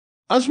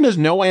Uzma's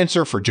no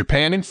answer for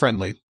Japan in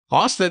friendly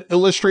loss that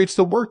illustrates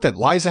the work that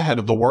lies ahead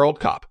of the World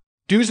Cup.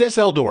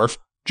 Dusseldorf,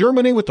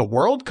 Germany. With the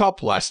World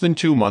Cup less than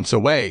 2 months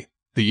away,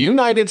 the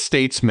United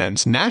States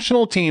men's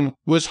national team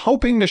was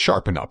hoping to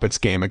sharpen up its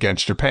game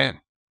against Japan.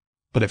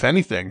 But if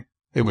anything,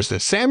 it was the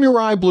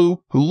Samurai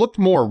Blue who looked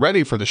more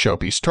ready for the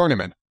showpiece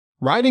tournament,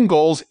 riding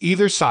goals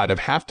either side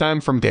of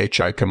halftime from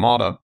Daichi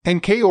Kamada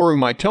and Kaoru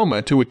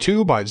Mitoma to a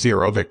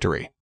 2-0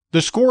 victory. The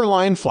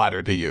scoreline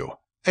flattered the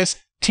U.S.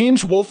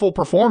 team's woeful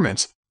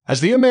performance, as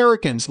the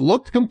Americans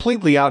looked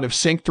completely out of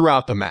sync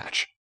throughout the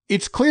match.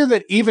 It's clear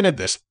that even at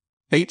this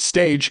late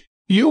stage,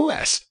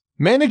 U.S.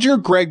 manager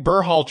Greg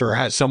Berhalter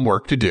has some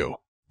work to do.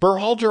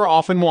 Berhalter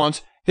often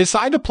wants his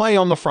side to play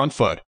on the front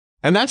foot,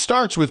 and that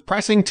starts with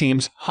pressing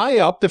teams high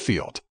up the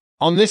field.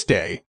 On this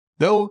day,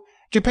 though,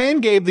 Japan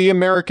gave the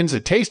Americans a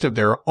taste of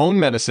their own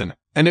medicine,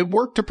 and it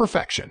worked to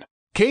perfection.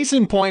 Case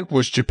in point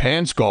was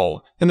Japan's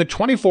goal in the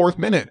 24th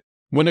minute,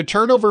 when a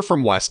turnover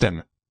from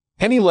Weston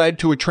Henny led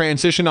to a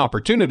transition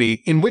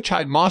opportunity in which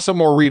Hidemasa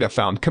Morita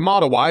found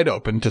Kamada wide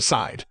open to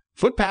side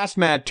foot past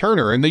Matt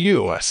Turner in the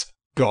U.S.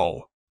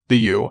 goal. The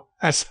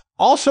U.S.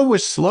 also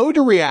was slow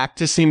to react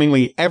to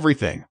seemingly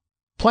everything,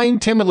 playing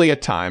timidly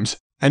at times,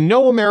 and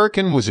no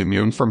American was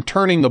immune from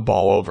turning the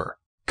ball over.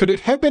 Could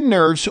it have been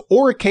nerves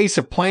or a case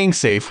of playing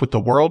safe with the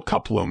World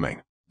Cup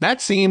looming?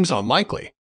 That seems unlikely.